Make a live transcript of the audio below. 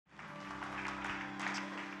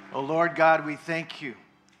Oh Lord God, we thank you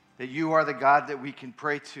that you are the God that we can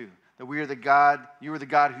pray to, that we are the God, you are the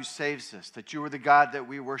God who saves us, that you are the God that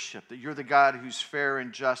we worship, that you're the God who's fair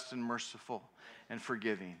and just and merciful and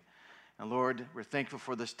forgiving. And Lord, we're thankful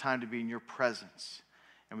for this time to be in your presence.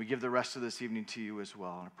 And we give the rest of this evening to you as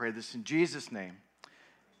well. And I pray this in Jesus' name.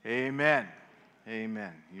 Amen.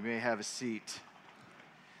 Amen. You may have a seat.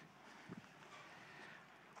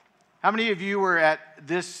 How many of you were at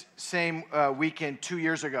this same weekend 2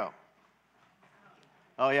 years ago?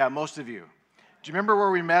 Oh yeah, most of you. Do you remember where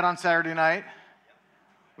we met on Saturday night?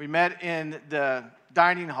 We met in the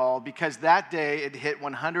dining hall because that day it hit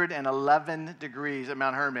 111 degrees at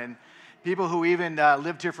Mount Hermon. People who even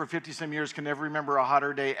lived here for 50-some years can never remember a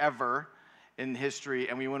hotter day ever in history.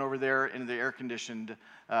 And we went over there in the air-conditioned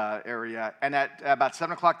area. And at about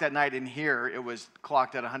 7 o'clock that night in here, it was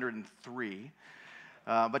clocked at 103.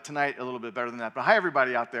 But tonight, a little bit better than that. But hi,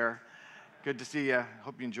 everybody out there. Good to see you.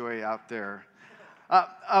 Hope you enjoy out there.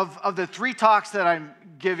 Of the 3 talks that I'm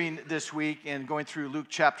giving this week and going through Luke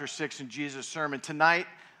chapter 6 and Jesus' sermon, tonight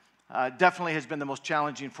definitely has been the most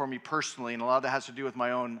challenging for me personally, and a lot of that has to do with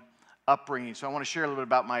my own upbringing. So I want to share a little bit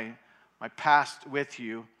about my past with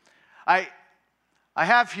you. I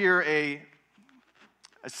have here a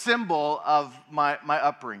symbol of my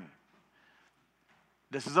upbringing.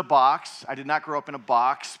 This is a box. I did not grow up in a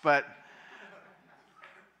box, but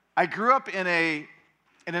I grew up in an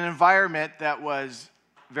environment that was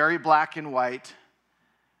very black and white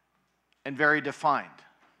and very defined.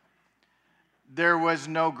 There was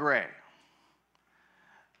no gray.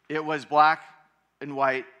 It was black and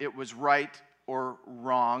white. It was right or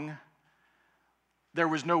wrong. There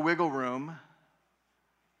was no wiggle room,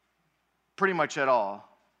 pretty much at all,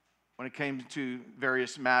 when it came to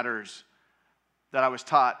various matters that I was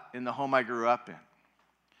taught in the home I grew up in.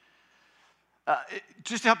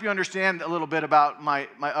 Just to help you understand a little bit about my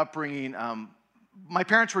upbringing, my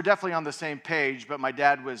parents were definitely on the same page, but my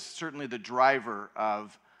dad was certainly the driver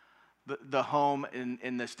of the home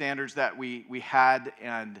in the standards that we had,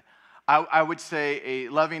 and I would say a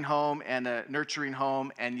loving home and a nurturing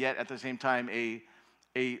home, and yet at the same time a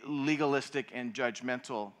legalistic and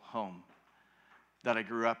judgmental home that I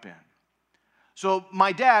grew up in. So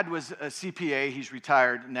my dad was a CPA. He's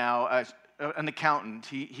retired now, an accountant.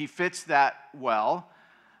 He fits that well,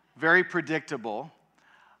 very predictable.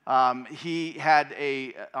 He had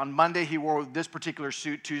on Monday he wore this particular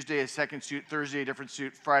suit, Tuesday a second suit, Thursday a different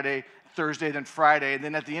suit, Friday, Thursday, then Friday. And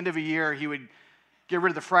then at the end of a year, he would get rid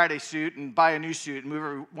of the Friday suit and buy a new suit and move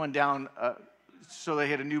everyone down so they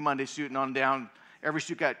had a new Monday suit and on down. Every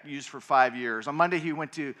suit got used for 5 years. On Monday, he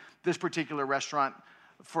went to this particular restaurant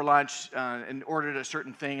for lunch and ordered a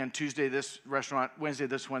certain thing. On Tuesday, this restaurant, Wednesday,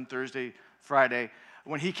 this one, Thursday, Friday.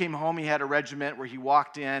 When he came home, he had a regiment where he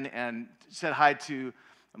walked in and said hi to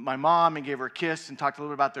my mom and gave her a kiss and talked a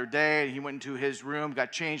little bit about their day. And he went into his room,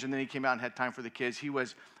 got changed, and then he came out and had time for the kids. He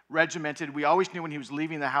was regimented. We always knew when he was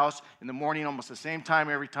leaving the house in the morning, almost the same time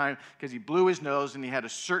every time, because he blew his nose and he had a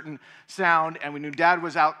certain sound. And we knew Dad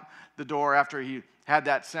was out the door after he had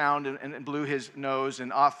that sound and blew his nose,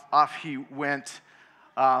 and off he went.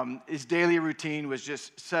 His daily routine was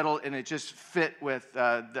just settled, and it just fit with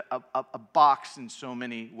a box in so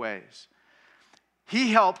many ways.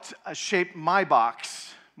 He helped shape my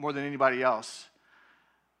box more than anybody else,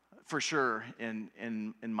 for sure,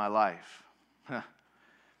 in my life.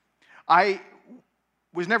 I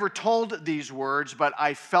was never told these words, but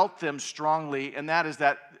I felt them strongly, and that is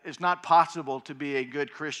that it's not possible to be a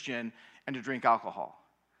good Christian and to drink alcohol.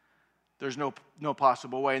 There's no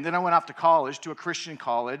possible way. And then I went off to college, to a Christian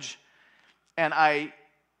college, and I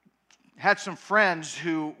had some friends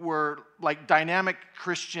who were like dynamic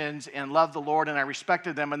Christians and loved the Lord, and I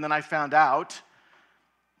respected them. And then I found out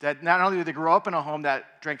that not only did they grow up in a home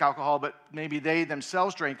that drank alcohol, but maybe they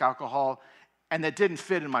themselves drank alcohol, and that didn't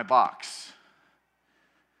fit in my box.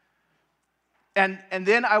 And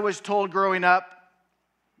then I was told growing up,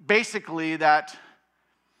 basically, that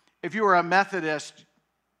if you were a Methodist,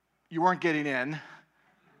 you weren't getting in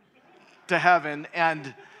to heaven.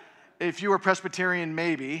 And if you were Presbyterian,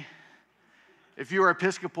 maybe. If you were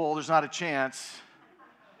Episcopal, there's not a chance,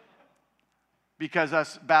 because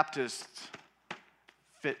us Baptists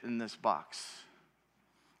fit in this box.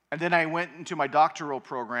 And then I went into my doctoral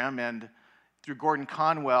program and through Gordon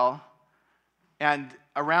Conwell, and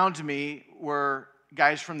around me were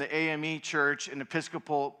guys from the AME church and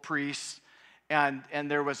Episcopal priests, and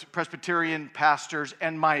there was Presbyterian pastors,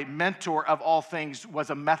 and my mentor of all things was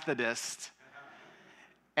a Methodist.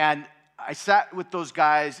 And I sat with those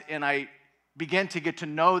guys, and I began to get to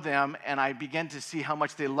know them, and I began to see how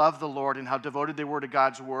much they loved the Lord and how devoted they were to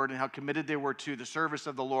God's word and how committed they were to the service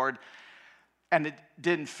of the Lord, and it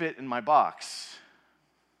didn't fit in my box.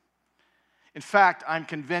 In fact, I'm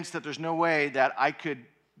convinced that there's no way that I could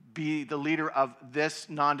be the leader of this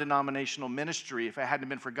non-denominational ministry if it hadn't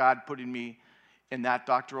been for God putting me in that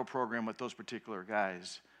doctoral program with those particular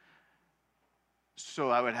guys. So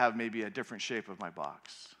I would have maybe a different shape of my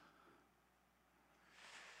box.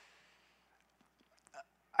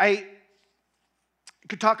 I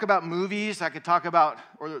could talk about movies. I could talk about,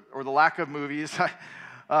 or the lack of movies.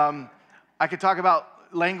 I could talk about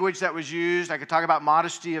language that was used. I could talk about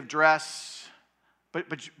modesty of dress.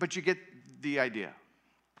 But you get the idea.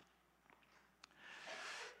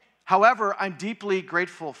 However, I'm deeply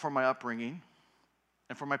grateful for my upbringing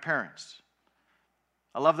and for my parents.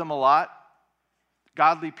 I love them a lot.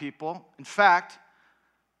 Godly people. In fact,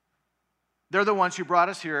 they're the ones who brought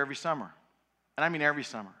us here every summer. And I mean every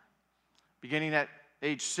summer. Beginning at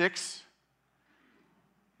age 6.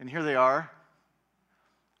 And here they are.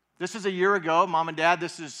 This is a year ago, Mom and Dad.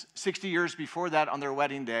 This is 60 years before that on their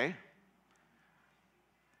wedding day.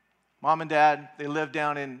 Mom and Dad, they live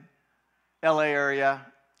down in LA area,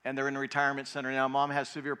 and they're in a retirement center now. Mom has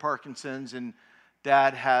severe Parkinson's, and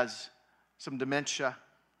Dad has some dementia.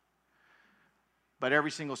 But every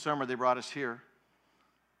single summer, they brought us here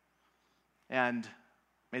and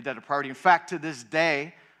made that a priority. In fact, to this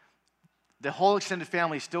day, the whole extended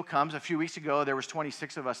family still comes. A few weeks ago, there was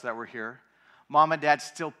 26 of us that were here. Mom and Dad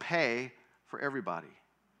still pay for everybody.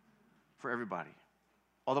 For everybody.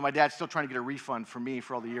 Although my dad's still trying to get a refund from me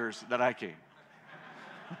for all the years that I came.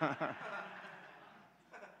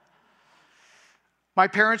 My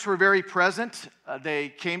parents were very present. They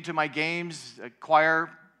came to my games,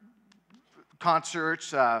 choir,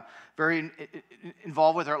 concerts, very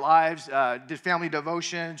involved with our lives, did family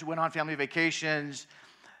devotions, went on family vacations.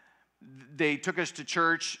 They took us to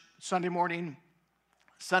church Sunday morning,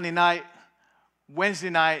 Sunday night, Wednesday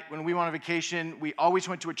night. When we went on vacation, we always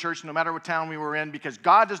went to a church no matter what town we were in, because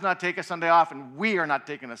God does not take a Sunday off, and we are not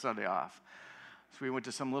taking a Sunday off. So we went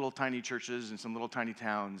to some little tiny churches in some little tiny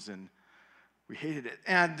towns, and we hated it.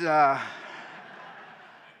 And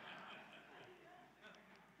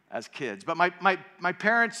as kids. But my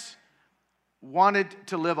parents wanted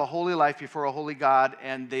to live a holy life before a holy God,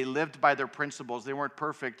 and they lived by their principles. They weren't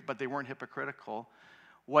perfect, but they weren't hypocritical.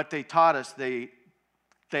 What they taught us, they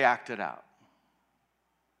acted out.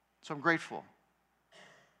 So I'm grateful.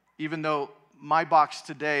 Even though my box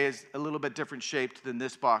today is a little bit different shaped than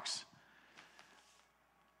this box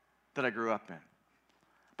that I grew up in.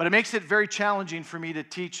 But it makes it very challenging for me to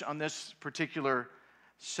teach on this particular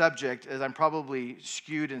subject, as I'm probably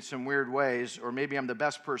skewed in some weird ways, or maybe I'm the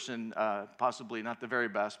best person, possibly not the very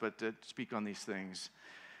best, but to speak on these things.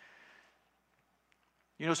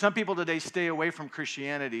 You know, some people today stay away from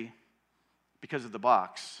Christianity because of the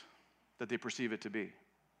box that they perceive it to be.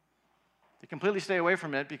 They completely stay away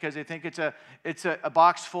from it because they think it's a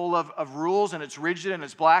box full of rules, and it's rigid, and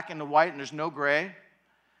it's black and white, and there's no gray.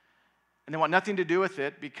 And they want nothing to do with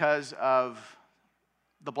it because of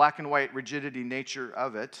the black and white rigidity nature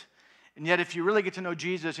of it. And yet, if you really get to know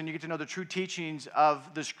Jesus and you get to know the true teachings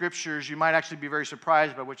of the Scriptures, you might actually be very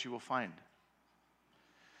surprised by what you will find.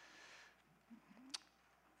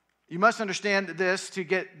 You must understand this to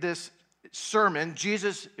get this sermon.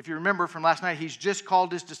 Jesus, if you remember from last night, he's just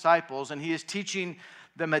called his disciples, and he is teaching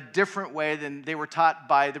them a different way than they were taught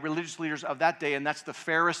by the religious leaders of that day, and that's the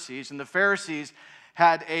Pharisees. And the Pharisees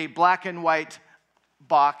had a black and white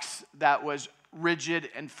box that was rigid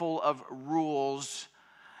and full of rules.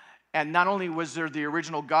 And not only was there the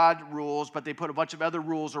original God rules, but they put a bunch of other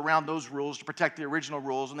rules around those rules to protect the original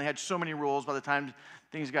rules. And they had so many rules by the time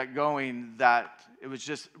things got going that it was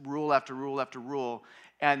just rule after rule after rule.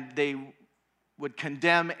 And they would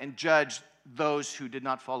condemn and judge those who did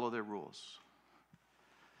not follow their rules.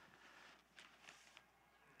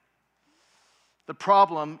 The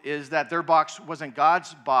problem is that their box wasn't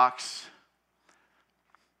God's box,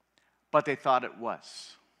 but they thought it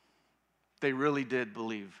was. They really did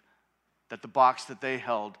believe that the box that they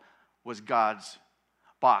held was God's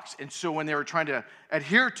box. And so when they were trying to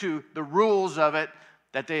adhere to the rules of it,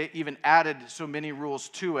 that they even added so many rules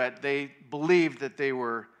to it, they believed that they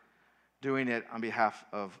were doing it on behalf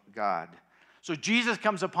of God. So Jesus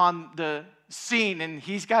comes upon the scene, and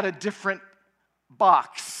he's got a different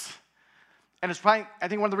box. And it's probably, I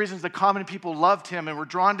think, one of the reasons the common people loved him and were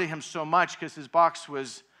drawn to him so much, because his box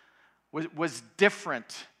was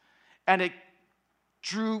different. And it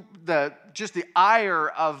drew just the ire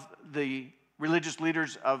of the religious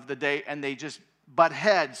leaders of the day, and they just butt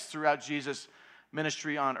heads throughout Jesus'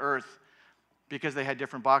 ministry on earth. because they had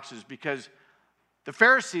different boxes. Because the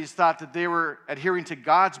Pharisees thought that they were adhering to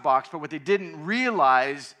God's box, but what they didn't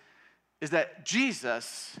realize is that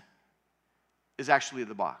Jesus is actually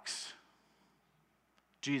the box.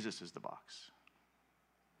 Jesus is the box.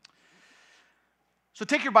 So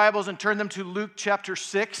take your Bibles and turn them to Luke chapter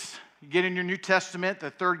 6. You get in your New Testament, the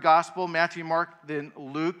third gospel, Matthew, Mark, then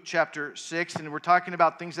Luke chapter 6. And we're talking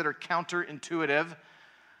about things that are counterintuitive.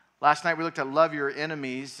 Last night we looked at love your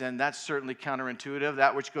enemies, and that's certainly counterintuitive,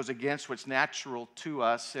 that which goes against what's natural to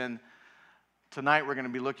us. And tonight we're going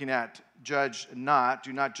to be looking at judge not,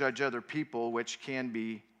 do not judge other people, which can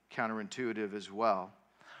be counterintuitive as well.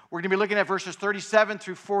 We're going to be looking at verses 37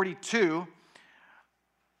 through 42.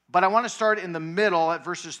 But I want to start in the middle at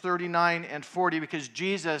verses 39 and 40 because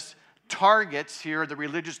Jesus targets here the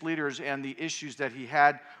religious leaders and the issues that he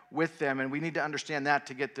had with them. And we need to understand that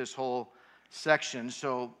to get this whole section.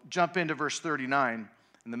 So jump into verse 39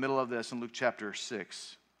 in the middle of this in Luke chapter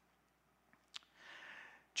 6.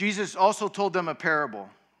 Jesus also told them a parable.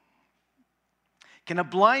 Can a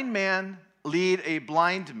blind man lead a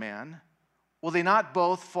blind man? Will they not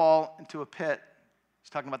both fall into a pit? He's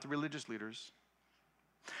talking about the religious leaders.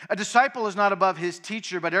 A disciple is not above his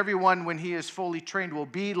teacher, but everyone, when he is fully trained, will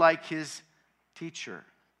be like his teacher.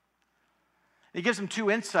 He gives them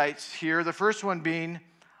two insights here. The first one being,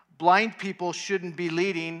 blind people shouldn't be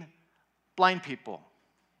leading blind people.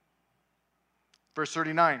 Verse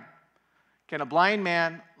 39, can a blind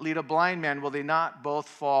man lead a blind man? Will they not both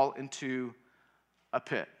fall into a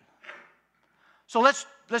pit? So let's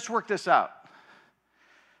work this out.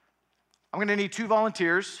 I'm going to need 2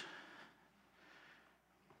 volunteers.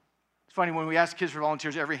 It's funny, when we ask kids for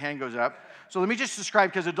volunteers, every hand goes up. So let me just describe,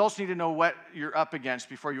 because adults need to know what you're up against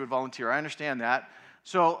before you would volunteer. I understand that.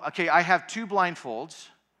 So, okay, I have 2 blindfolds.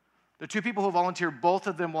 The 2 people who volunteer, both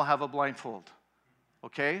of them will have a blindfold.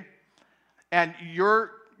 Okay? And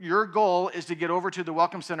your goal is to get over to the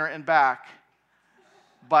Welcome Center and back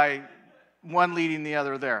by one leading the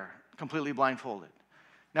other there, completely blindfolded.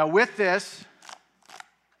 Now with this,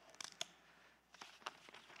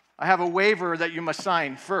 I have a waiver that you must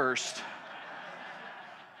sign first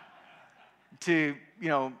to,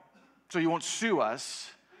 so you won't sue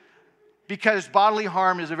us, because bodily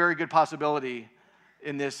harm is a very good possibility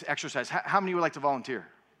in this exercise. How many would like to volunteer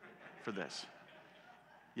for this?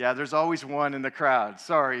 Yeah, there's always one in the crowd.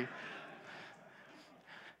 Sorry.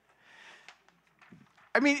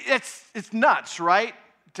 I mean, it's nuts, right?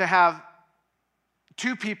 To have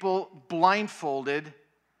 2 people blindfolded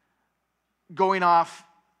going off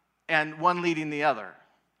and one leading the other.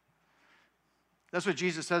 That's what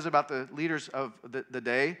Jesus says about the leaders of the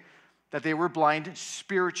day, that they were blind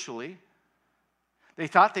spiritually. They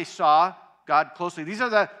thought they saw God closely. These are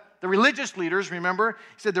the religious leaders, remember?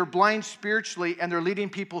 He said they're blind spiritually, and they're leading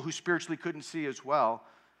people who spiritually couldn't see as well.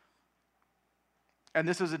 And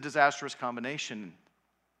this is a disastrous combination.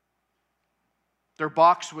 Their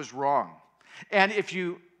box was wrong. And if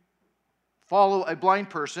you follow a blind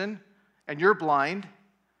person and you're blind,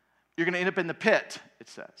 you're going to end up in the pit, it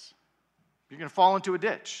says. You're going to fall into a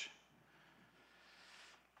ditch.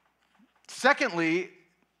 Secondly,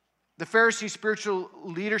 the Pharisee spiritual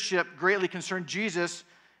leadership greatly concerned Jesus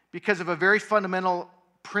because of a very fundamental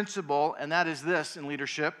principle, and that is this in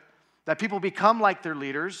leadership, that people become like their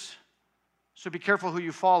leaders, so be careful who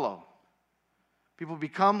you follow. People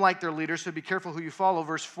become like their leaders, so be careful who you follow.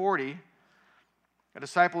 Verse 40, a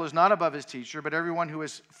disciple is not above his teacher, but everyone who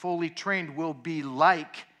is fully trained will be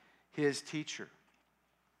like his teacher.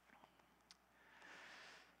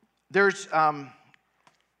 There's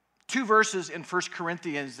 2 verses in 1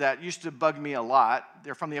 Corinthians that used to bug me a lot.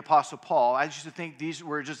 They're from the Apostle Paul. I used to think these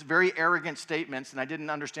were just very arrogant statements, and I didn't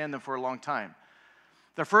understand them for a long time.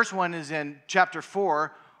 The first one is in chapter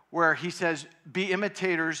 4, where he says, be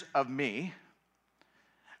imitators of me.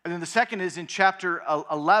 And then the second is in chapter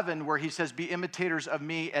 11, where he says, be imitators of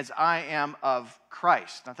me as I am of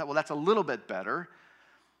Christ. And I thought, well, that's a little bit better.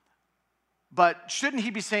 But shouldn't he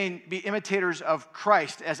be saying, be imitators of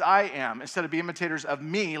Christ as I am, instead of be imitators of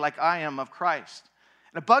me like I am of Christ?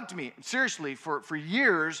 And it bugged me, seriously, for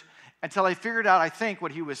years, until I figured out, I think,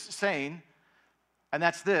 what he was saying. And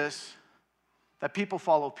that's this, that people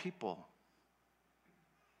follow people.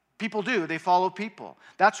 People do. They follow people.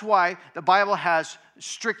 That's why the Bible has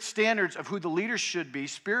strict standards of who the leaders should be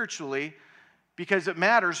spiritually, because it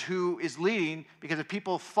matters who is leading, because if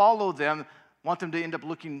people follow them, want them to end up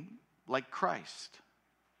looking like Christ.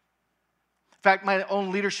 In fact, my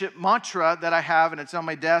own leadership mantra that I have, and it's on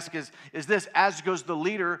my desk, is this: as goes the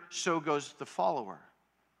leader, so goes the follower.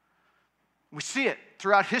 We see it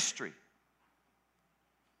throughout history.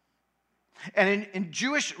 And in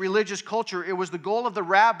Jewish religious culture, it was the goal of the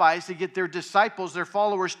rabbis to get their disciples, their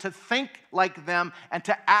followers, to think like them and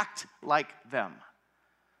to act like them.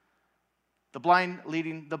 The blind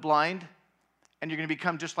leading the blind, and you're going to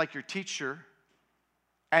become just like your teacher.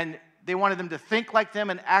 And they wanted them to think like them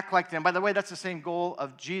and act like them. By the way, that's the same goal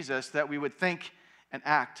of Jesus, that we would think and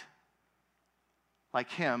act like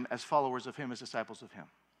him as followers of him, as disciples of him.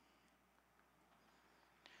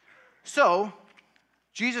 So,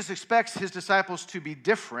 Jesus expects his disciples to be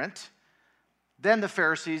different than the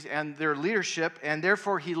Pharisees and their leadership, and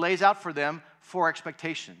therefore he lays out for them 4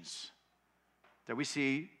 expectations that we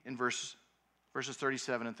see in verses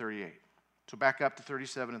 37 and 38. So back up to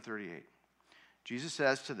 37 and 38. Jesus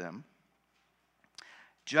says to them,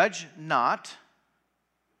 "Judge not,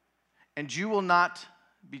 and you will not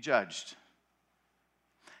be judged.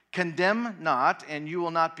 Condemn not, and you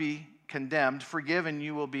will not be condemned. Forgive, and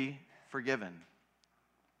you will be forgiven.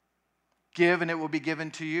 Give, and it will be given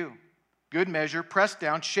to you. Good measure, pressed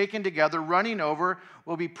down, shaken together, running over,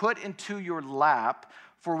 will be put into your lap.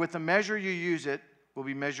 For with the measure you use, it will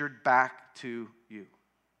be measured back to you."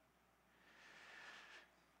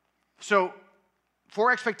 So,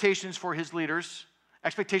 4 expectations for his leaders.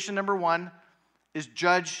 Expectation number 1 is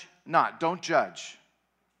judge not. Don't judge.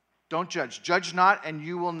 Don't judge. Judge not, and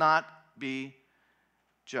you will not be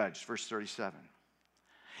judged. Verse 37.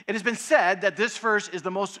 It has been said that this verse is the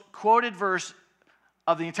most quoted verse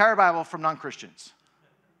of the entire Bible from non-Christians.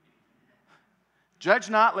 Judge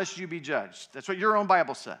not, lest you be judged. That's what your own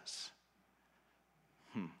Bible says.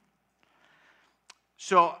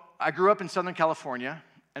 So I grew up in Southern California,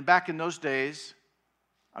 and back in those days,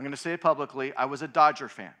 I'm going to say it publicly, I was a Dodger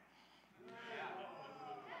fan.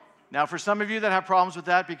 Now, for some of you that have problems with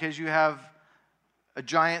that because you have a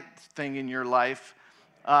giant thing in your life,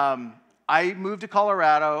 I moved to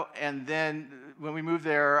Colorado, and then when we moved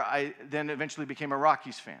there, I then eventually became a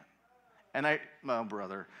Rockies fan. And well,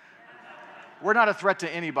 brother, we're not a threat to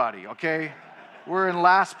anybody, okay? We're in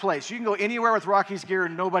last place. You can go anywhere with Rockies gear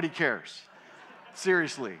and nobody cares.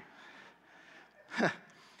 Seriously.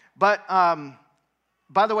 But,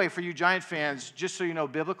 by the way, for you Giant fans, just so you know,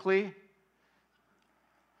 biblically,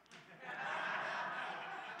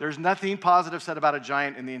 there's nothing positive said about a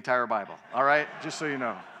giant in the entire Bible, all right? Just so you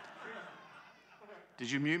know. Did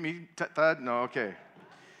you mute me, Todd? No, okay.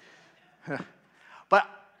 But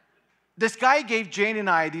this guy gave Jane and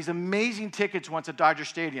I these amazing tickets once at Dodger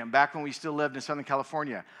Stadium, back when we still lived in Southern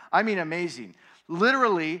California. I mean amazing.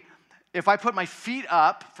 Literally, if I put my feet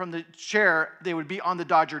up from the chair, they would be on the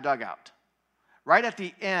Dodger dugout. Right at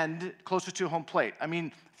the end, closer to home plate. I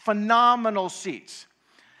mean, phenomenal seats.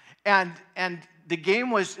 And the game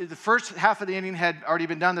was, the first half of the inning had already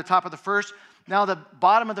been done, the top of the first. Now the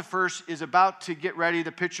bottom of the first is about to get ready.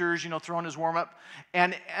 The pitcher's, throwing his warm-up.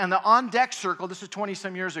 And the on-deck circle, this is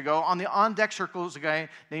 20-some years ago, on the on-deck circle is a guy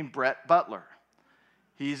named Brett Butler.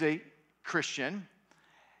 He's a Christian.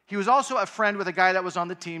 He was also a friend with a guy that was on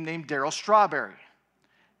the team named Darryl Strawberry.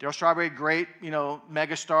 Darryl Strawberry, great,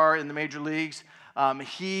 megastar in the major leagues.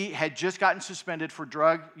 He had just gotten suspended for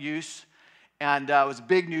drug use, and it was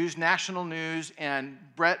big news, national news, and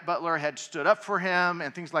Brett Butler had stood up for him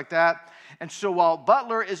and things like that. And so while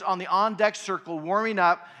Butler is on the on-deck circle warming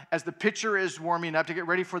up, as the pitcher is warming up to get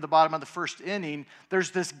ready for the bottom of the first inning,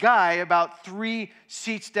 there's this guy about 3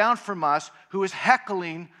 seats down from us who is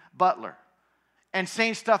heckling Butler and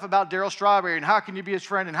saying stuff about Darryl Strawberry and how can you be his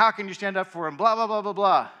friend and how can you stand up for him, blah, blah, blah, blah,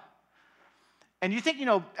 blah. And you think,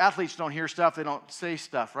 athletes don't hear stuff, they don't say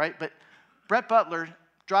stuff, right? But Brett Butler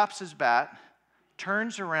drops his bat,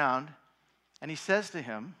 turns around, and he says to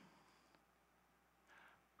him,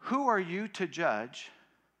 "Who are you to judge?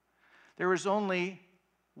 There is only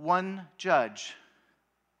one judge."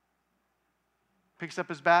 Picks up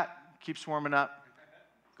his bat, keeps warming up,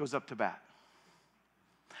 goes up to bat.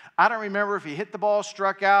 I don't remember if he hit the ball,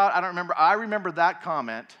 struck out. I remember that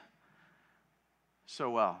comment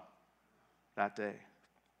so well that day.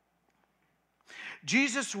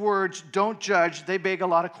 Jesus' words, "don't judge," they beg a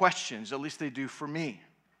lot of questions. At least they do for me.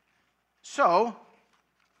 So,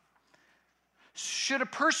 should a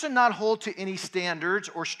person not hold to any standards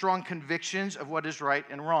or strong convictions of what is right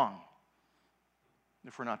and wrong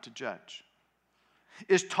if we're not to judge?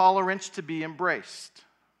 Is tolerance to be embraced?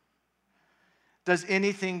 Does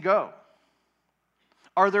anything go?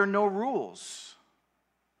 Are there no rules?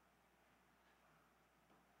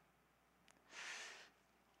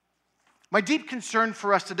 My deep concern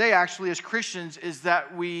for us today, actually, as Christians, is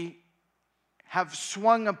that we have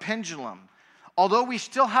swung a pendulum. Although we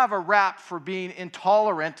still have a rap for being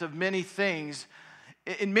intolerant of many things,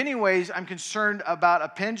 in many ways, I'm concerned about a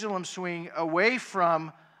pendulum swing away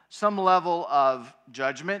from some level of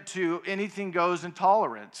judgment to anything goes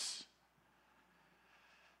intolerance.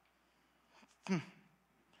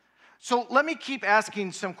 So let me keep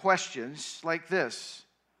asking some questions like this.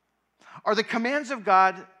 Are the commands of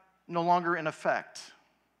God no longer in effect?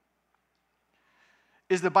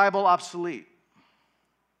 Is the Bible obsolete?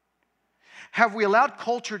 Have we allowed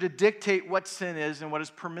culture to dictate what sin is and what is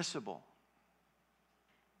permissible?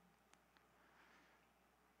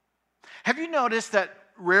 Have you noticed that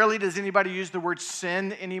rarely does anybody use the word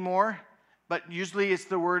sin anymore, but usually it's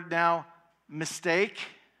the word now mistake?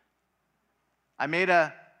 I made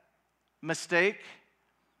a mistake.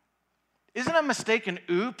 Isn't a mistake an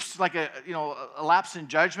oops, like a lapse in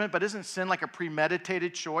judgment, but isn't sin like a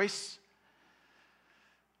premeditated choice?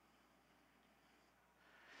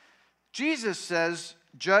 Jesus says,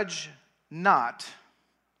 judge not.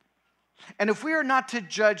 And if we are not to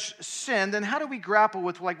judge sin, then how do we grapple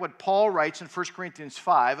with like what Paul writes in 1 Corinthians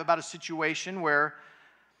 5 about a situation where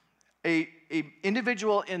a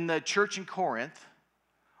individual in the church in Corinth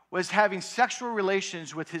was having sexual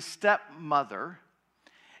relations with his stepmother.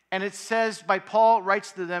 And it says, Paul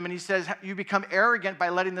writes to them and he says, you become arrogant by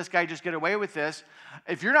letting this guy just get away with this.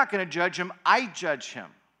 If you're not going to judge him, I judge him.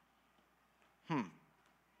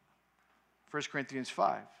 1 Corinthians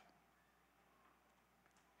 5.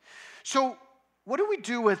 So, what do we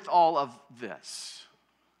do with all of this?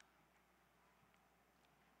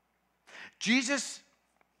 Jesus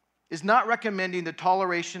is not recommending the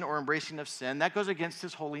toleration or embracing of sin. That goes against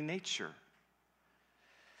his holy nature.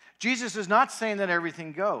 Jesus is not saying that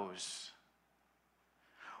everything goes.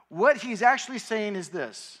 What he's actually saying is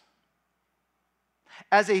this.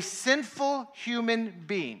 As a sinful human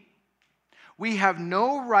being, we have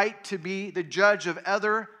no right to be the judge of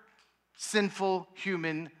other sinful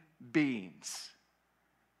human beings.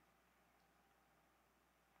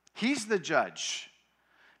 He's the judge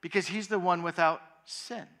because he's the one without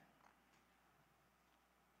sin.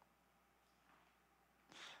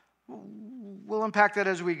 We'll unpack that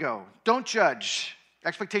as we go. Don't judge.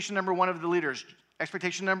 Expectation number 1 of the leaders.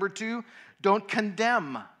 Expectation number 2, don't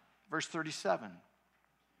condemn. Verse 37.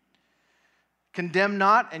 Condemn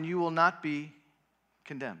not, and you will not be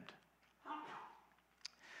condemned.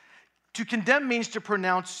 To condemn means to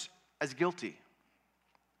pronounce as guilty.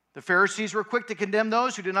 The Pharisees were quick to condemn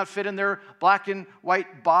those who did not fit in their black and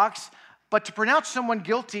white box, but to pronounce someone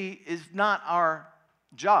guilty is not our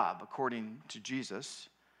job, according to Jesus.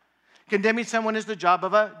 Condemning someone is the job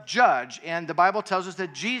of a judge, and the Bible tells us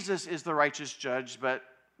that Jesus is the righteous judge, but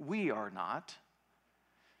we are not.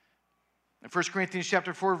 In 1 Corinthians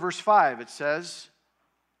chapter 4, verse 5, it says,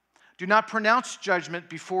 do not pronounce judgment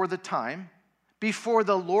before the time, before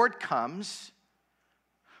the Lord comes,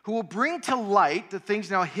 who will bring to light the things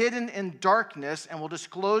now hidden in darkness and will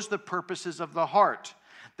disclose the purposes of the heart.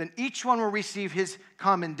 Then each one will receive his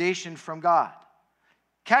commendation from God.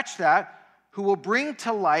 Catch that. Who will bring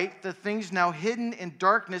to light the things now hidden in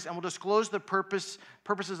darkness and will disclose the purposes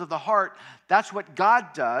of the heart. That's what God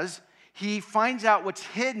does. He finds out what's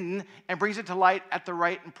hidden and brings it to light at the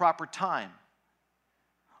right and proper time.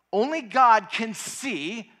 Only God can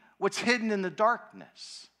see what's hidden in the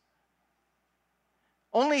darkness.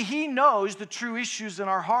 Only he knows the true issues in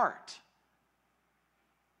our heart.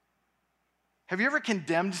 Have you ever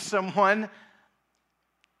condemned someone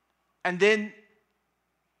and then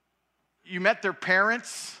you met their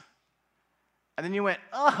parents and then you went,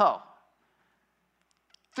 oh,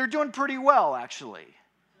 they're doing pretty well actually,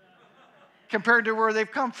 compared to where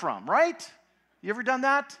they've come from, right? You ever done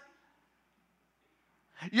that?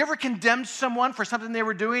 You ever condemned someone for something they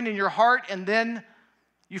were doing in your heart and then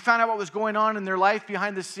you found out what was going on in their life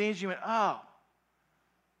behind the scenes? You went, oh,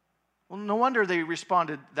 well, no wonder they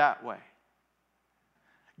responded that way.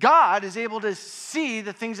 God is able to see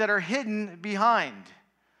the things that are hidden behind.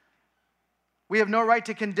 We have no right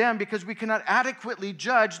to condemn because we cannot adequately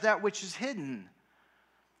judge that which is hidden.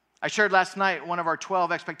 I shared last night one of our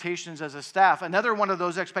 12 expectations as a staff. Another one of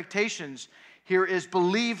those expectations here is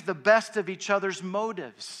believe the best of each other's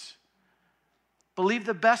motives. Believe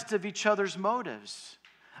the best of each other's motives.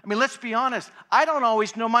 I mean, let's be honest. I don't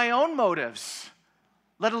always know my own motives,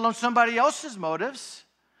 let alone somebody else's motives.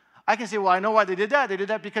 I can say, well, I know why they did that. They did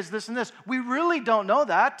that because this and this. We really don't know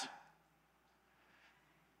that.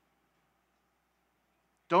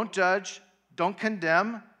 Don't judge. Don't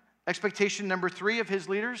condemn. Expectation number 3 of his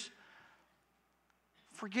leaders,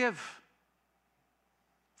 forgive.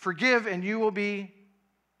 Forgive and you will be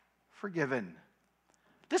forgiven.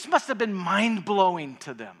 This must have been mind-blowing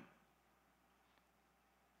to them.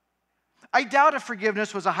 I doubt if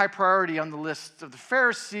forgiveness was a high priority on the list of the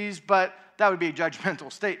Pharisees, but that would be a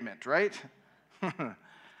judgmental statement, right?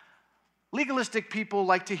 Legalistic people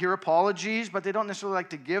like to hear apologies, but they don't necessarily like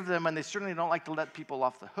to give them, and they certainly don't like to let people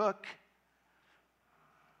off the hook.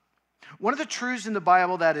 One of the truths in the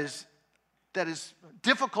Bible that is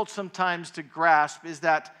difficult sometimes to grasp is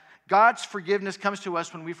that God's forgiveness comes to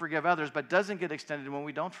us when we forgive others, but doesn't get extended when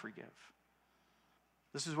we don't forgive.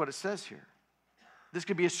 This is what it says here. This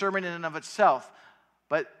could be a sermon in and of itself,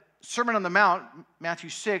 but Sermon on the Mount, Matthew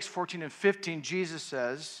 6, 14 and 15, Jesus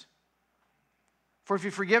says, "For if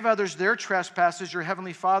you forgive others their trespasses, your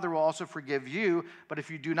heavenly Father will also forgive you. But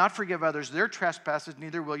if you do not forgive others their trespasses,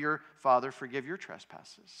 neither will your Father forgive your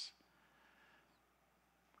trespasses."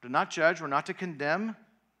 We're to not judge, we're not to condemn,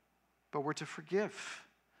 but we're to forgive.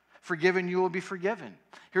 Forgiven, you will be forgiven.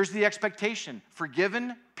 Here's the expectation.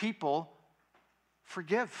 Forgiven people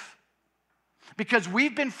forgive. Because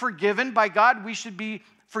we've been forgiven by God, we should be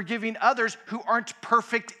forgiving others who aren't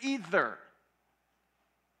perfect either,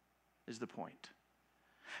 is the point.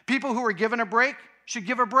 People who are given a break should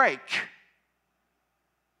give a break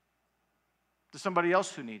to somebody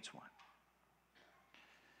else who needs one.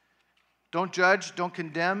 Don't judge, don't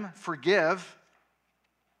condemn, forgive.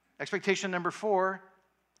 Expectation number 4,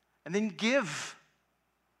 and then give.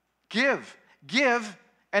 Give,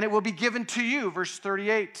 and it will be given to you, verse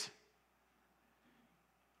 38.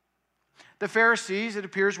 The Pharisees, it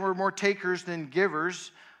appears, were more takers than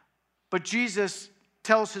givers, but Jesus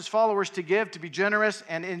tells his followers to give, to be generous,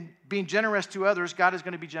 and in being generous to others, God is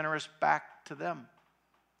going to be generous back to them.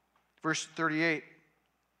 Verse 38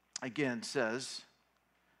 again says,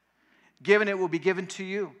 "Given it will be given to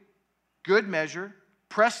you. Good measure,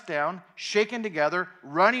 pressed down, shaken together,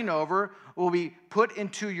 running over, will be put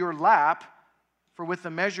into your lap, for with the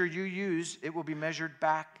measure you use, it will be measured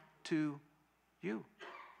back to you."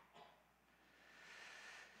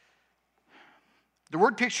 The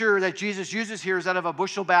word picture that Jesus uses here is that of a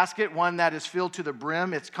bushel basket, one that is filled to the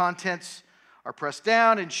brim. Its contents are pressed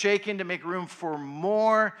down and shaken to make room for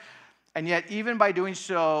more. And yet, even by doing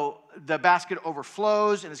so, the basket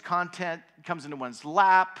overflows and its content comes into one's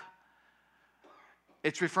lap.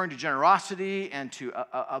 It's referring to generosity and to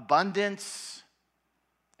abundance.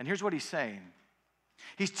 And here's what he's saying.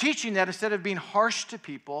 He's teaching that instead of being harsh to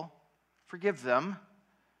people, forgive them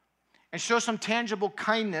and show some tangible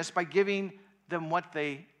kindness by giving them what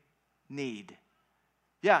they need.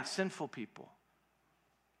 Yeah, sinful people.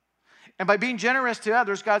 And by being generous to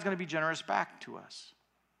others, God's going to be generous back to us.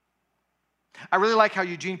 I really like how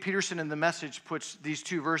Eugene Peterson in The Message puts these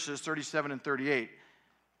two verses, 37 and 38.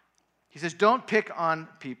 He says, "Don't pick on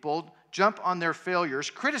people, jump on their failures,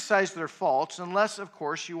 criticize their faults, unless, of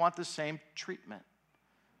course, you want the same treatment.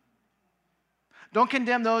 Don't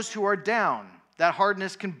condemn those who are down. That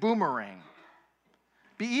hardness can boomerang.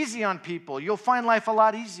 Be easy on people. You'll find life a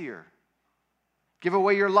lot easier. Give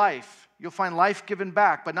away your life. You'll find life given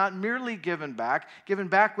back, but not merely given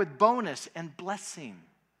back with bonus and blessing.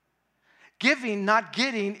 Giving, not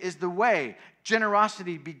getting, is the way.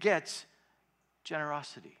 Generosity begets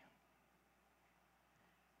generosity."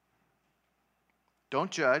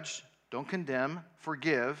 Don't judge, don't condemn,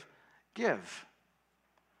 forgive, give.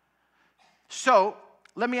 So,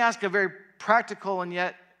 let me ask a very practical and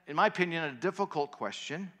yet, in my opinion, a difficult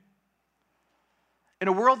question. In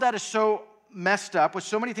a world that is so messed up, with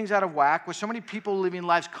so many things out of whack, with so many people living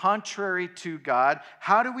lives contrary to God,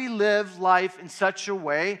 how do we live life in such a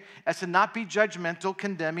way as to not be judgmental,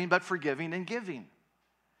 condemning, but forgiving and giving?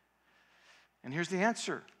 And here's the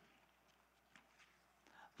answer.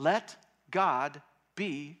 Let God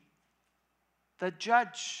be the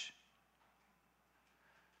judge.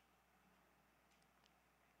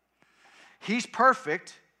 He's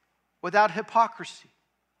perfect without hypocrisy.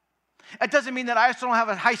 It doesn't mean that I still don't have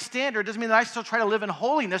a high standard. It doesn't mean that I still try to live in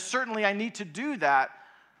holiness. Certainly I need to do that.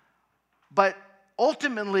 But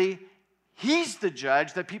ultimately, He's the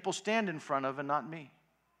judge that people stand in front of and not me.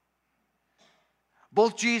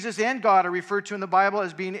 Both Jesus and God are referred to in the Bible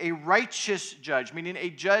as being a righteous judge, meaning a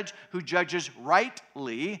judge who judges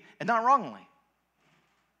rightly and not wrongly.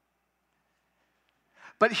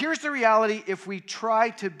 But here's the reality if we try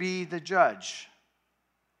to be the judge.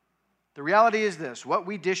 The reality is this: what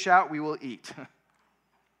we dish out, we will eat.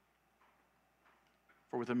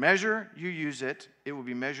 For with a measure you use it, it will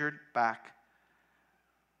be measured back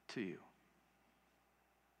to you.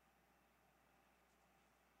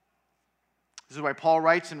 This is why Paul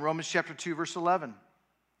writes in Romans chapter 2, verse 11.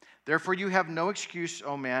 "Therefore you have no excuse,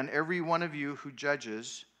 O man, every one of you who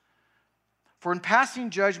judges. For in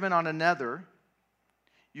passing judgment on another,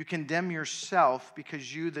 you condemn yourself,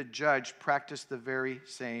 because you, the judge, practice the very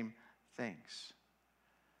same things."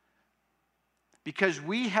 Because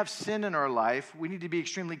we have sin in our life, we need to be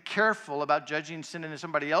extremely careful about judging sin in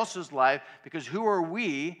somebody else's life, because who are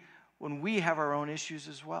we when we have our own issues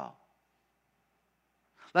as well?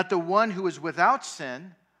 Let the one who is without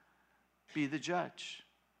sin be the judge.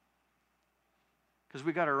 Because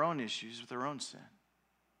we got our own issues with our own sin.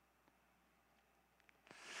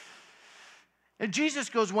 And Jesus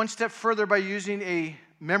goes one step further by using a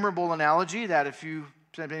memorable analogy that if you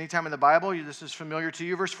spend any time in the Bible, this is familiar to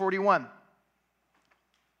you. Verse 41.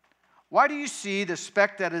 Why do you see the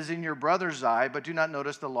speck that is in your brother's eye, but do not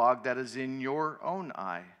notice the log that is in your own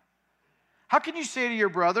eye? How can you say to your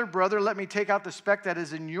brother, brother, let me take out the speck that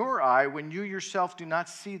is in your eye, when you yourself do not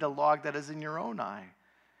see the log that is in your own eye?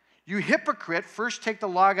 You hypocrite, first take the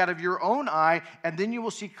log out of your own eye, and then you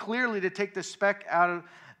will see clearly to take the speck out of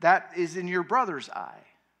that is in your brother's eye.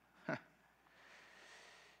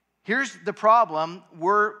 Here's the problem.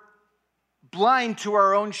 We're blind to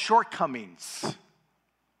our own shortcomings.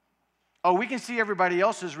 Oh, we can see everybody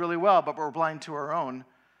else's really well, but we're blind to our own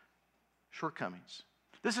shortcomings.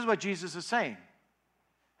 This is what Jesus is saying.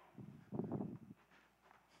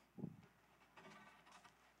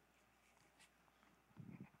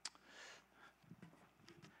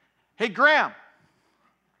 Hey, Graham,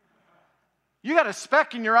 you got a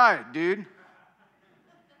speck in your eye, dude.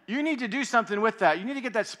 You need to do something with that. You need to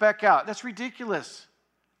get that speck out. That's ridiculous.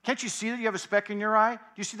 Can't you see that you have a speck in your eye? Do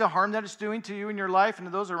you see the harm that it's doing to you in your life and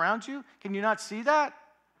to those around you? Can you not see that?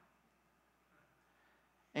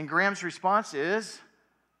 And Graham's response is,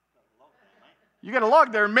 you got a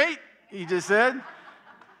log there, mate, he just said.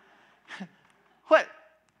 What?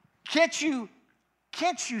 Can't you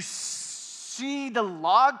see the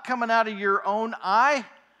log coming out of your own eye?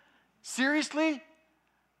 Seriously?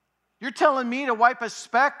 You're telling me to wipe a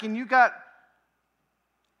speck and you got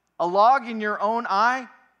a log in your own eye?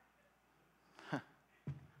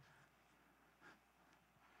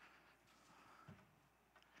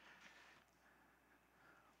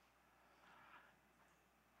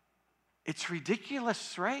 It's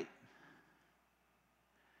ridiculous, right?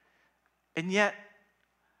 And yet,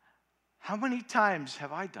 how many times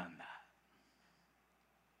have I done that?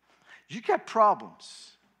 You got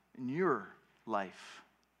problems in your life,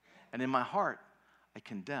 and in my heart, I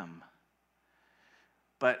condemn.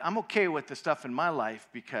 But I'm okay with the stuff in my life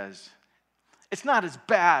because it's not as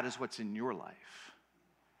bad as what's in your life.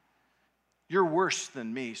 You're worse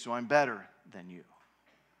than me, so I'm better than you.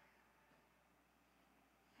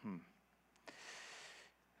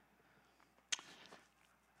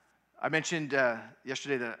 I mentioned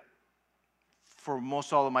yesterday that for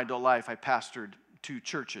most all of my adult life, I pastored 2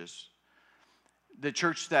 churches. The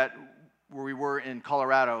church where we were in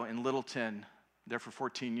Colorado, in Littleton, there for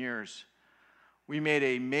 14 years, we made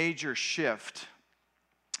a major shift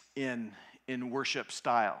in worship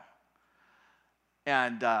style.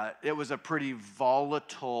 And it was a pretty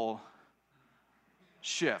volatile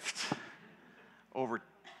shift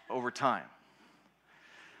over time.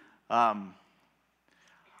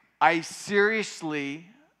 I seriously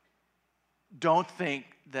don't think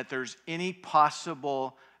that there's any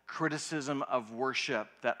possible criticism of worship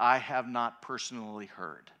that I have not personally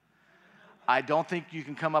heard. I don't think you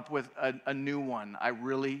can come up with a new one. I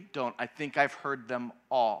really don't. I think I've heard them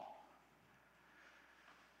all.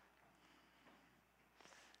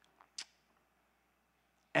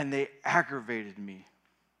 And they aggravated me.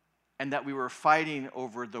 And that we were fighting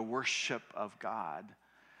over the worship of God.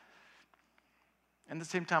 And at the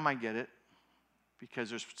same time, I get it, because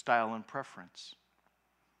there's style and preference.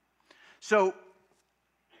 So,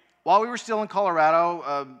 while we were still in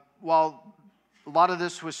Colorado, while a lot of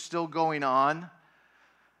this was still going on,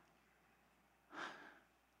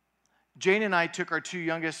 Jane and I took our 2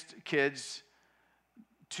 youngest kids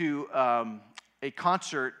to a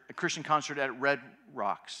Christian concert at Red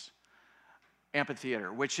Rocks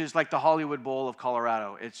Amphitheater, which is like the Hollywood Bowl of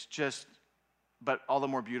Colorado. It's just, but all the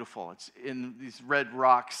more beautiful. It's in these red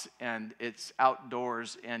rocks, and it's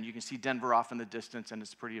outdoors, and you can see Denver off in the distance, and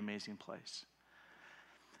it's a pretty amazing place.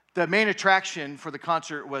 The main attraction for the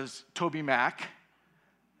concert was Toby Mac.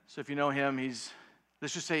 So if you know him,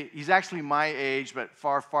 let's just say, he's actually my age, but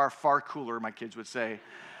far, far, far cooler, my kids would say,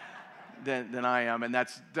 than I am, and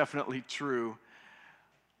that's definitely true.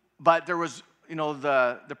 But there was,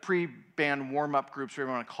 the pre-band warm-up groups,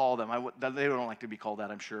 whatever you want to call them. They don't like to be called that,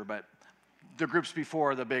 I'm sure, but the groups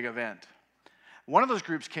before the big event. One of those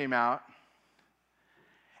groups came out,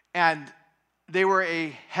 and they were a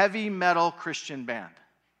heavy metal Christian band.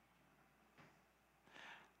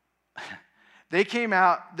 They came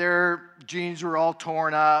out, their jeans were all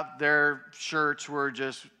torn up, their shirts were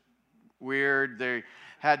just weird, they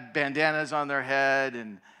had bandanas on their head,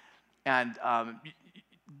 and And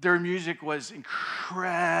their music was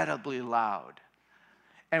incredibly loud.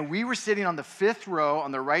 And we were sitting on the 5th row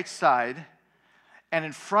on the right side, and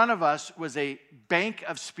in front of us was a bank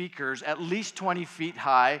of speakers at least 20 feet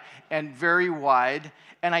high and very wide.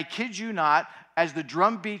 And I kid you not, as the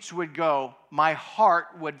drum beats would go, my heart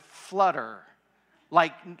would flutter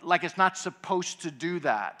like it's not supposed to do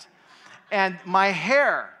that. And my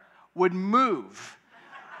hair would move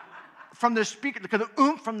from the speaker, because the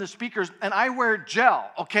oomph from the speakers, and I wear gel,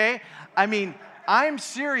 okay? I mean, I'm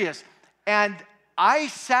serious. And I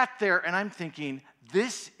sat there and I'm thinking,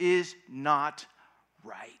 this is not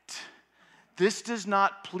right. This does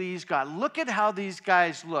not please God. Look at how these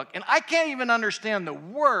guys look. And I can't even understand the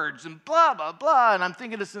words and blah, blah, blah. And I'm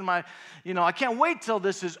thinking this in my, I can't wait till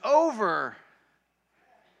this is over.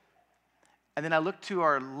 And then I looked to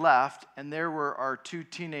our left, and there were our 2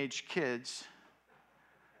 teenage kids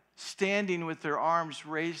standing with their arms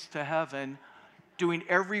raised to heaven, doing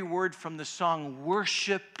every word from the song,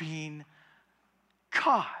 worshiping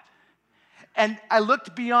God. And I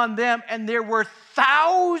looked beyond them, and there were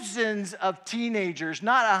thousands of teenagers,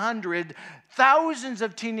 not 100, thousands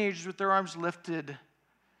of teenagers with their arms lifted,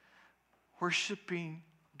 worshiping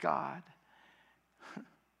God.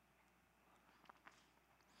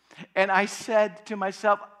 And I said to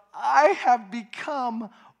myself, I have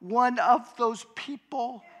become one of those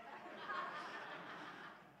people.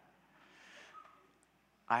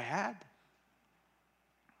 I had.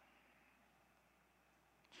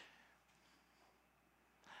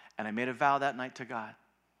 And I made a vow that night to God.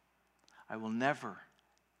 I will never,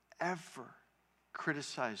 ever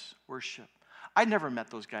criticize worship. I never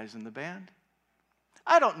met those guys in the band.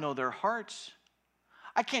 I don't know their hearts.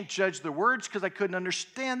 I can't judge the words because I couldn't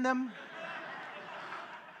understand them.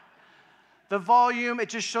 The volume, it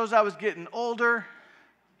just shows I was getting older.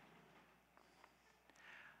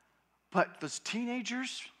 But those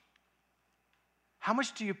teenagers, how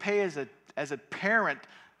much do you pay as a parent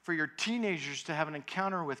for your teenagers to have an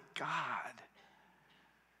encounter with God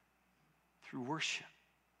through worship?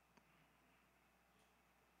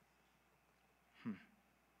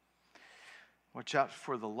 Watch out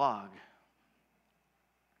for the log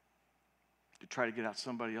to try to get out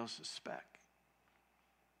somebody else's speck.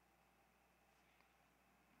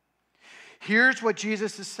 Here's what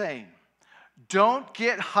Jesus is saying. Don't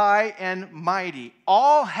get high and mighty.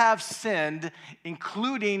 All have sinned,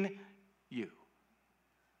 including you.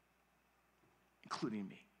 Including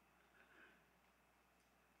me.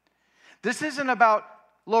 This isn't about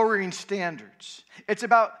lowering standards. It's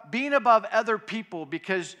about being above other people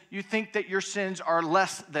because you think that your sins are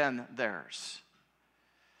less than theirs.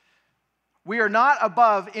 We are not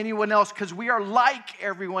above anyone else because we are like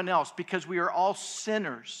everyone else, because we are all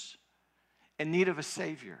sinners in need of a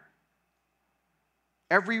Savior.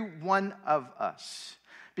 Every one of us.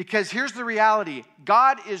 Because here's the reality.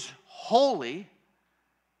 God is holy.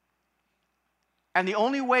 And the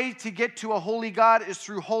only way to get to a holy God is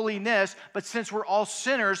through holiness. But since we're all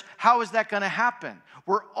sinners, how is that going to happen?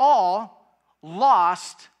 We're all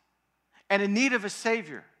lost and in need of a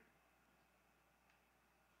Savior.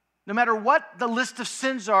 No matter what the list of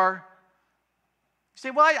sins are, you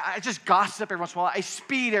say, well, I just gossip every once in a while. I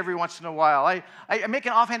speed every once in a while. I make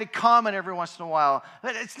an offhanded comment every once in a while.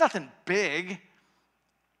 It's nothing big.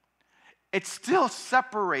 It still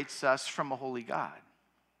separates us from a holy God.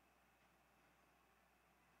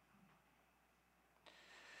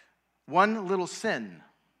 One little sin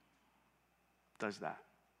does that.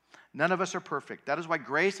 None of us are perfect. That is why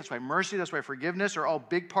grace, that's why mercy, that's why forgiveness are all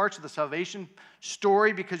big parts of the salvation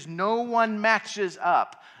story, because no one matches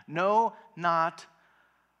up. No, not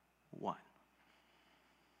one.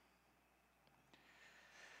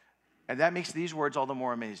 And that makes these words all the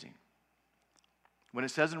more amazing. When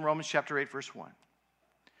it says in Romans chapter 8, verse 1,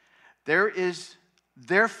 there is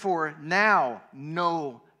therefore now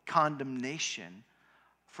no condemnation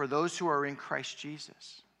for those who are in Christ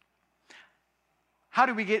Jesus. How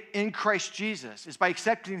do we get in Christ Jesus? It's by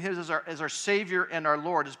accepting Him as our Savior and our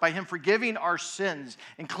Lord. It's by Him forgiving our sins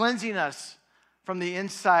and cleansing us from the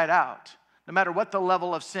inside out, no matter what the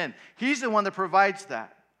level of sin. He's the one that provides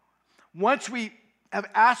that. Once we have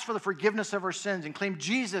asked for the forgiveness of our sins and claimed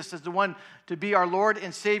Jesus as the one to be our Lord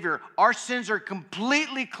and Savior, our sins are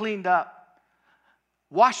completely cleaned up,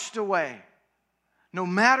 washed away, no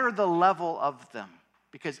matter the level of them,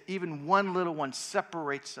 because even one little one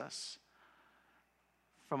separates us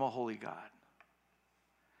from a holy God.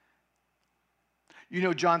 You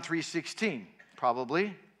know John 3:16,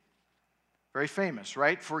 probably. Very famous,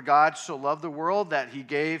 right? For God so loved the world that He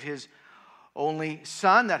gave His only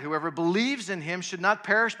Son, that whoever believes in Him should not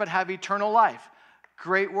perish but have eternal life.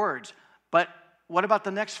 Great words. But what about the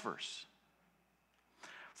next verse?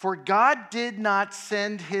 For God did not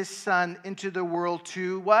send his Son into the world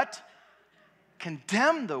to what?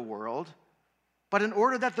 Condemn the world, but in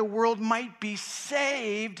order that the world might be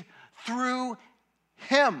saved through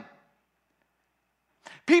him.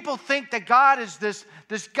 People think that God is this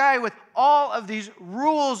guy with all of these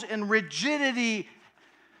rules and rigidity,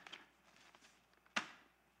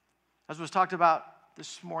 as was talked about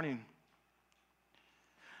this morning.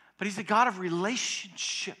 But he's a God of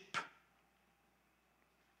relationship.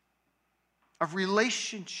 Of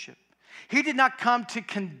relationship. He did not come to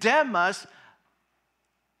condemn us,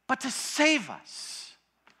 but to save us,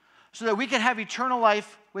 so that we can have eternal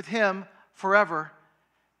life with him forever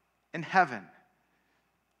in heaven.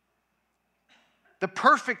 The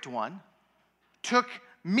perfect one took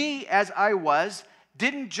me as I was,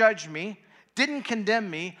 didn't judge me, didn't condemn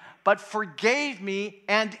me, but forgave me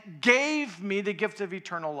and gave me the gift of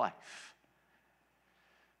eternal life.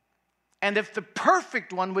 And if the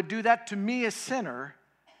perfect one would do that to me, a sinner,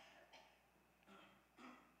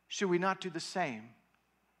 should we not do the same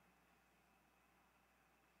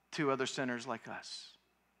to other sinners like us?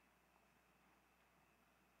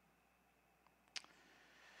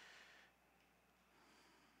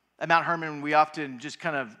 At Mount Hermon, we often just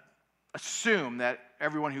kind of assume that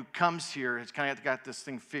everyone who comes here has kind of got this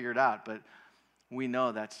thing figured out, but we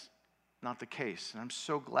know that's not the case. And I'm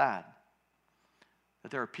so glad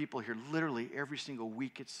that there are people here literally every single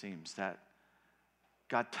week, it seems, that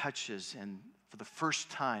God touches and for the first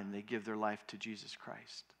time they give their life to Jesus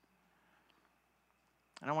Christ.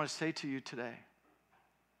 And I want to say to you today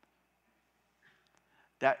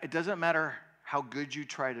that it doesn't matter how good you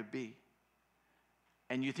try to be,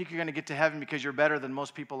 and you think you're going to get to heaven because you're better than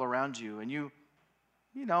most people around you, and you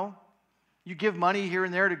give money here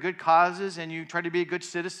and there to good causes, and you try to be a good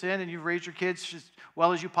citizen, and you've raised your kids as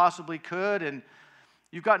well as you possibly could, and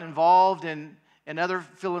you've gotten involved in other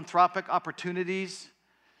philanthropic opportunities.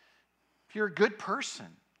 You're a good person.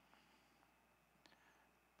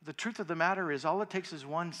 The truth of the matter is, all it takes is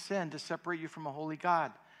one sin to separate you from a holy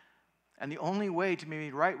God. And the only way to be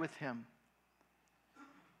made right with him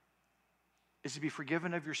is to be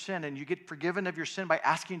forgiven of your sin. And you get forgiven of your sin by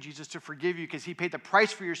asking Jesus to forgive you, because he paid the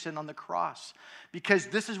price for your sin on the cross. Because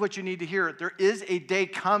this is what you need to hear. There is a day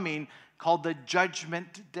coming called the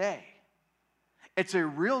Judgment Day. It's a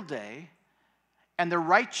real day, and the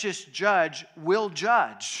righteous judge will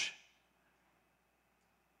judge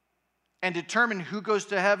and determine who goes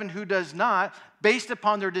to heaven, who does not, based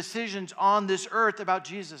upon their decisions on this earth about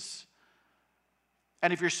Jesus.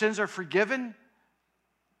 And if your sins are forgiven,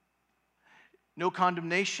 no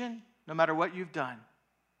condemnation, no matter what you've done,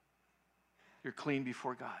 you're clean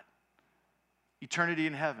before God. Eternity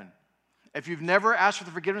in heaven. If you've never asked for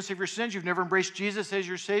the forgiveness of your sins, you've never embraced Jesus as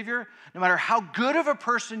your Savior, no matter how good of a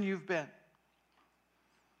person you've been,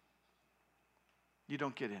 you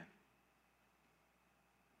don't get in.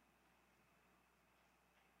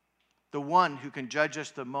 The one who can judge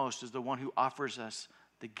us the most is the one who offers us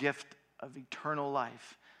the gift of eternal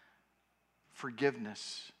life,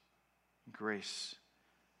 forgiveness, grace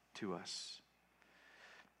to us.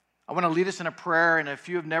 I want to lead us in a prayer, and if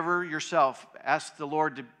you have never yourself asked the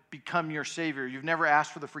Lord to become your Savior, you've never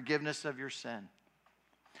asked for the forgiveness of your sin,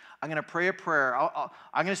 I'm going to pray a prayer.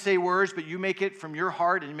 I'm going to say words, but you make it from your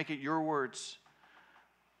heart and you make it your words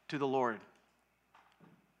to the Lord.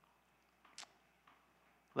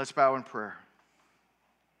 Let's bow in prayer.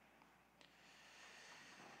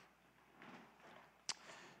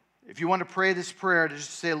 If you want to pray this prayer, to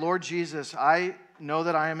just say, Lord Jesus, I know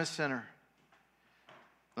that I am a sinner,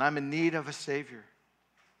 and I'm in need of a Savior,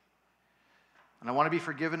 and I want to be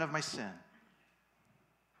forgiven of my sin.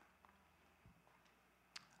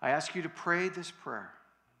 I ask you to pray this prayer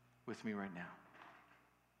with me right now.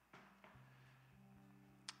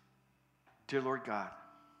 Dear Lord God,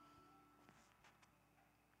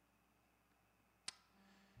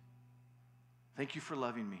 thank you for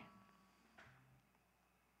loving me.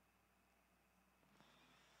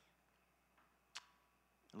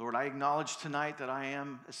 Lord, I acknowledge tonight that I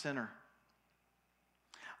am a sinner.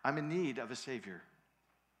 I'm in need of a Savior.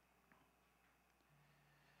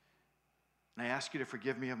 And I ask you to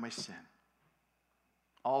forgive me of my sin.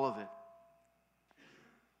 All of it.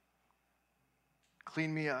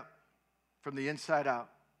 Clean me up from the inside out.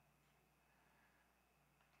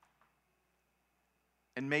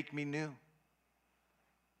 And make me new.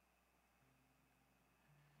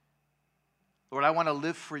 Lord, I want to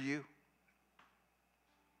live for you,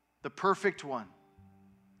 the perfect one.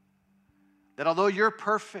 That although you're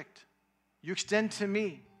perfect, you extend to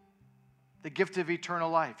me the gift of eternal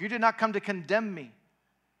life. You did not come to condemn me,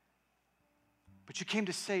 but you came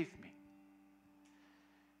to save me.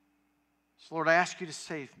 So, Lord, I ask you to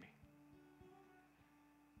save me,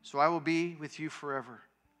 so I will be with you forever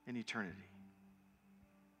in eternity.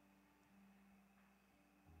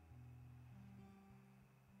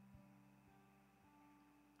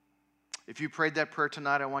 If you prayed that prayer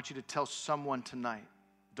tonight, I want you to tell someone tonight.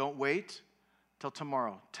 Don't wait till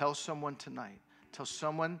tomorrow. Tell someone tonight. Tell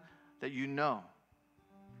someone that you know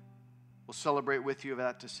will celebrate with you of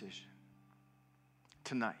that decision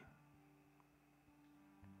tonight.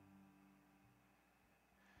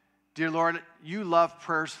 Dear Lord, you love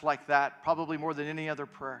prayers like that probably more than any other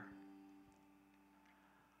prayer.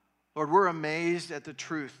 Lord, we're amazed at the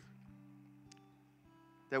truth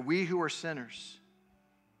that we who are sinners,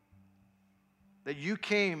 that you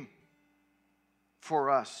came for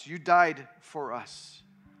us. You died for us.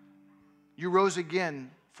 You rose again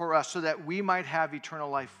for us so that we might have eternal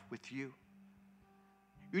life with you.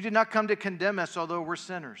 You did not come to condemn us, although we're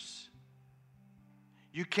sinners.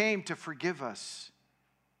 You came to forgive us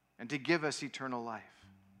and to give us eternal life.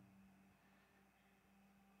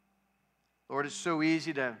 Lord, it's so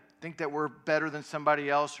easy to think that we're better than somebody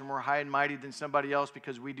else or more high and mighty than somebody else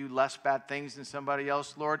because we do less bad things than somebody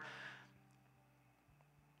else. Lord,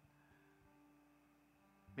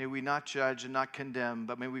 may we not judge and not condemn,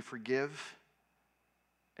 but may we forgive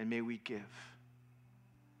and may we give.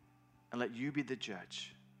 And let you be the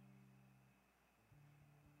judge.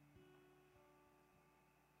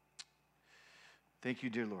 Thank you,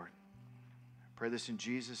 dear Lord. I pray this in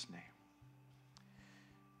Jesus' name.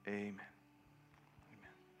 Amen.